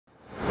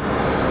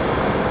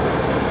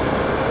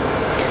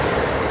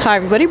Hi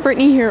everybody,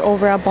 Brittany here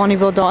over at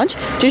Bonnyville Dodge.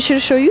 Just here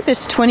to show you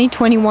this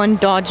 2021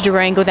 Dodge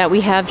Durango that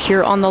we have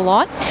here on the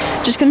lot.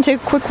 Just going to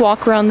take a quick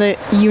walk around the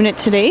unit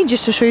today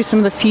just to show you some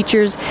of the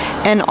features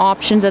and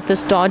options that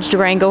this Dodge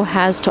Durango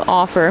has to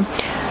offer.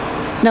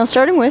 Now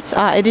starting with,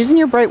 it is in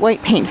your bright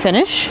white paint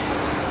finish,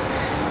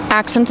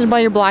 accented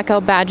by your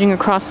blackout badging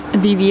across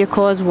the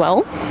vehicle as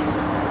well.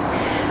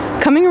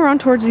 Coming around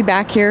towards the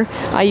back here,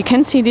 you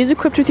can see it is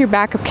equipped with your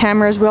backup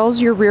camera as well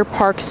as your rear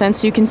park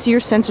sense, so you can see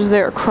your sensors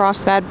there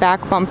across that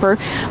back bumper.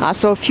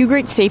 So a few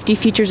great safety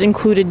features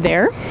included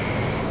there.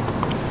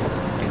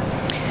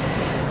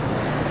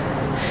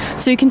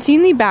 So you can see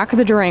in the back of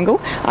the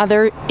Durango,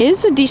 there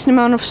is a decent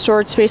amount of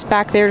storage space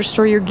back there to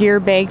store your gear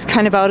bags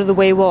kind of out of the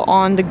way while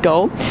on the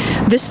go.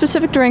 This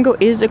specific Durango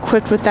is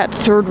equipped with that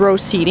third row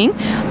seating,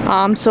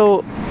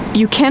 so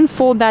you can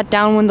fold that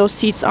down when those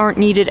seats aren't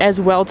needed as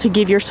well to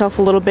give yourself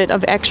a little bit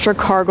of extra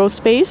cargo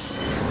space.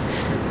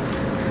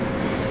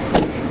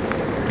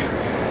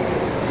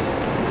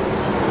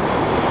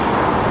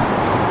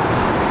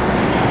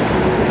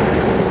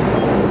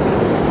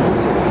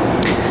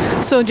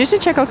 So just to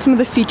check out some of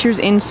the features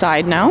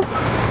inside now.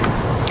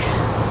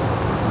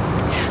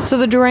 So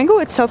the Durango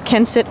itself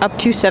can sit up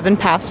to 7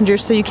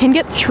 passengers, so you can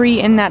get 3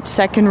 in that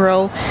second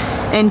row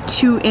and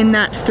 2 in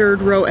that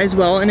third row as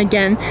well. And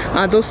again,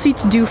 those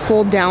seats do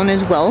fold down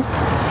as well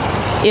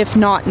if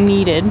not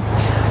needed.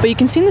 But you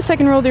can see in the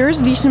second row there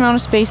is a decent amount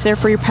of space there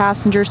for your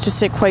passengers to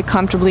sit quite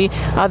comfortably.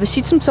 The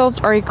seats themselves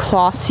are a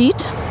cloth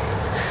seat,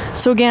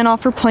 so again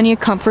offer plenty of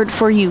comfort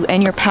for you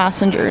and your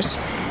passengers.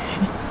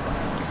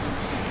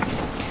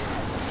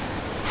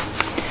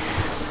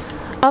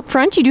 Up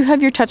front, you do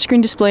have your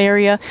touchscreen display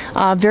area,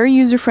 very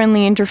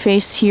user-friendly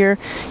interface here.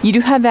 You do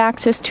have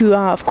access to,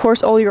 of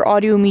course, all your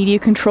audio media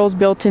controls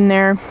built in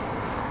there.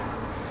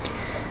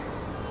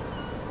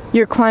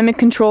 Your climate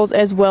controls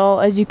as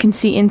well, as you can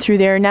see in through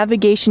there.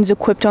 Navigation's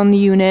equipped on the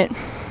unit.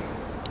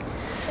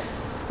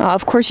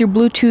 Of course, your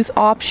Bluetooth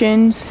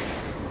options.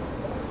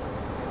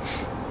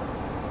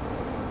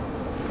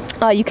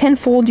 You can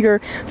fold your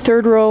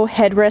third row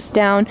headrest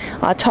down,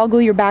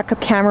 toggle your backup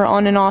camera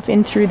on and off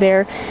in through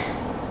there.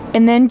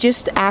 And then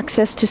just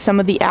access to some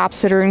of the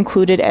apps that are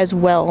included as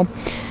well.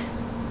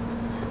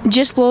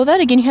 Just below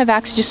that, again, you have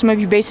access to some of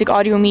your basic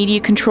audio media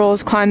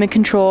controls, climate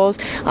controls,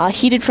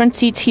 heated front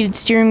seats, heated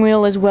steering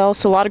wheel as well,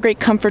 so a lot of great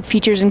comfort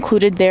features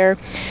included there.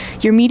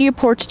 Your media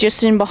ports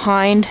just in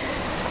behind.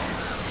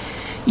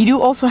 You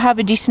do also have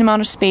a decent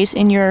amount of space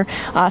in your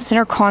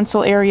center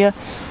console area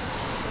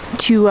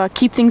to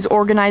keep things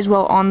organized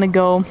while on the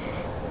go.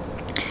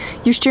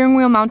 Your steering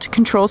wheel mounted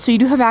controls, so you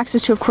do have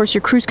access to, of course, your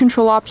cruise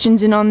control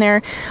options in on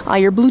there,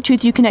 your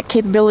Bluetooth Uconnect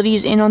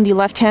capabilities in on the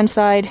left-hand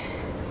side.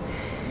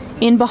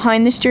 In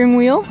behind the steering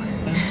wheel,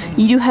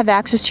 you do have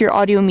access to your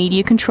audio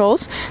media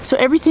controls, so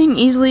everything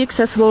easily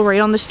accessible right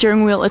on the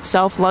steering wheel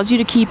itself. Allows you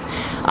to keep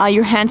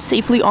your hands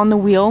safely on the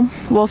wheel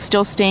while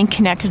still staying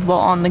connected while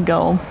on the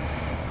go.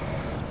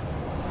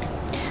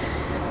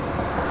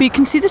 But you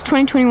can see this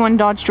 2021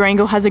 Dodge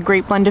Durango has a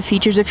great blend of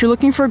features. If you're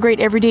looking for a great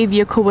everyday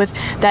vehicle with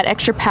that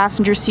extra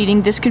passenger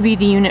seating, this could be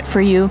the unit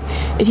for you.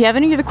 If you have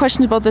any other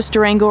questions about this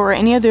Durango or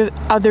any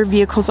other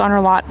vehicles on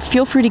our lot,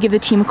 feel free to give the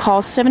team a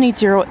call,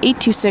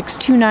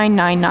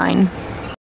 780-826-2999.